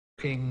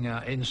Looking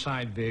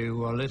inside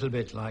view, a little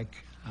bit like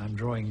I'm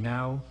drawing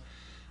now.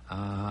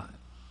 The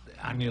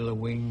annular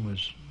wing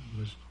was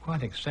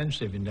quite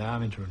extensive in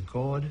diameter and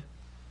chord.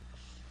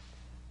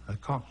 The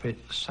cockpit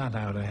sat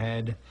out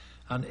ahead,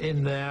 and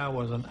in there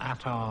was an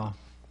ATAR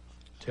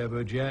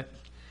turbojet.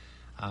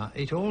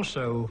 It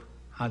also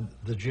had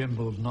the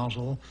gimbaled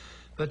nozzle,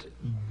 but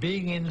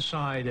being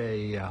inside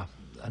an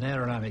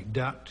aerodynamic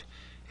duct,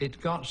 it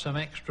got some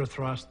extra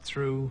thrust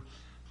through,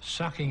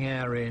 sucking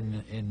air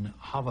in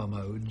hover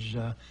modes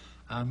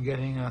and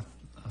getting a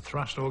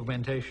thrust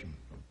augmentation.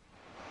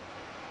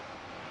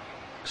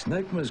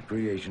 SNECMA's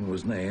creation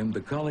was named the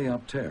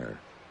Coléoptère.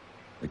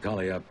 The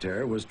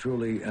Coléoptère was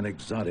truly an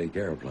exotic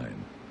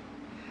airplane.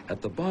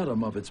 At the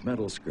bottom of its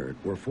metal skirt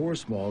were 4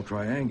 small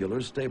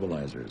triangular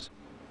stabilizers.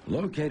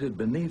 Located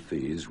beneath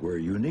these were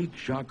unique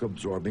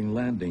shock-absorbing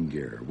landing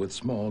gear with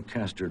small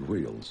castered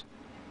wheels.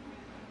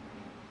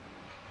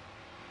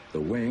 The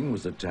wing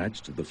was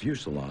attached to the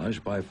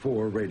fuselage by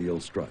 4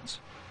 radial struts.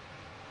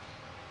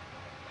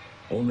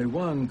 Only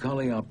one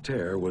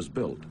Coléoptère was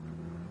built.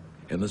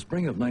 In the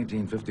spring of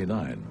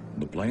 1959,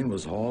 the plane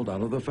was hauled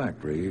out of the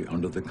factory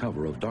under the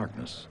cover of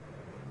darkness.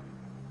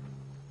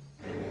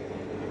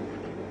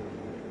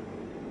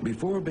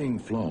 Before being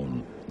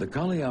flown, the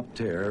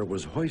Coléoptère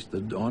was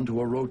hoisted onto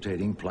a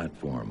rotating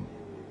platform.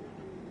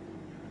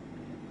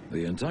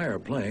 The entire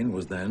plane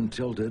was then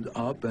tilted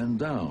up and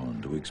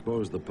down to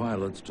expose the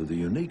pilots to the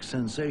unique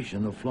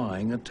sensation of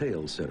flying a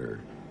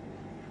tail-sitter.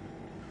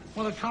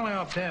 Well, the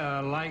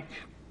Coléoptère, like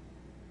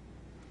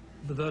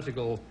the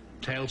vertical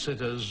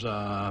tail-sitters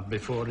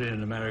before it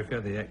in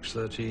America, the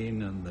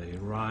X-13 and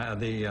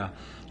the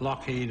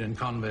Lockheed and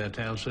Convair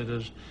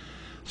tail-sitters,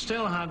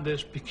 still had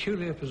this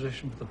peculiar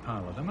position for the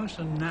pilot, a most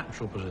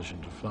unnatural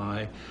position to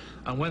fly.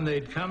 And when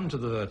they'd come to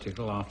the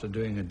vertical after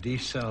doing a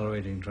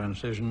decelerating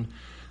transition,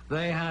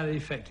 they had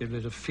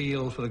effectively to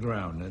feel for the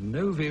ground, and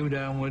no view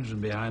downwards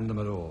and behind them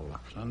at all.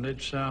 And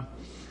it's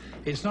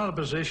not a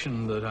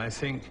position that I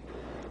think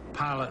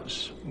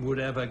pilots would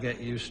ever get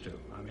used to.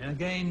 I mean,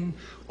 again,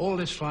 all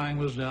this flying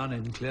was done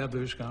in clear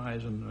blue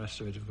skies and the rest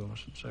of it, of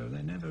course, and so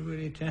they never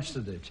really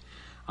tested it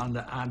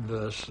under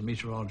adverse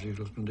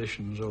meteorological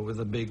conditions or with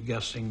a big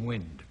gusting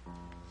wind.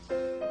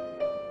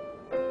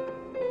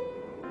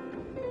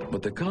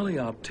 But the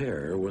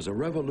Coléoptère was a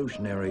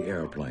revolutionary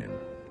airplane,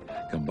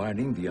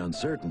 combining the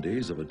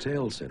uncertainties of a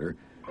tail-sitter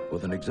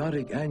with an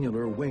exotic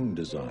annular wing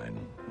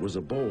design was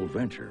a bold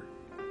venture.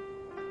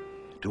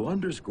 To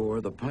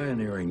underscore the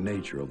pioneering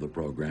nature of the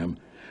program,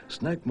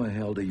 SNECMA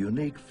held a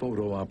unique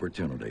photo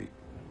opportunity.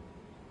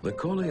 The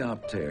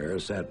Coléoptère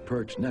sat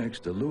perched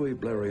next to Louis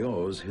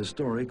Blériot's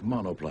historic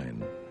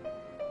monoplane.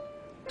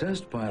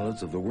 Test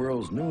pilots of the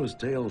world's newest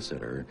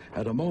tail-sitter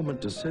had a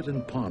moment to sit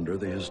and ponder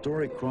the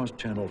historic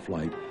cross-channel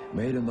flight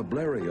made in the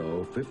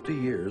Blériot 50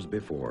 years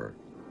before.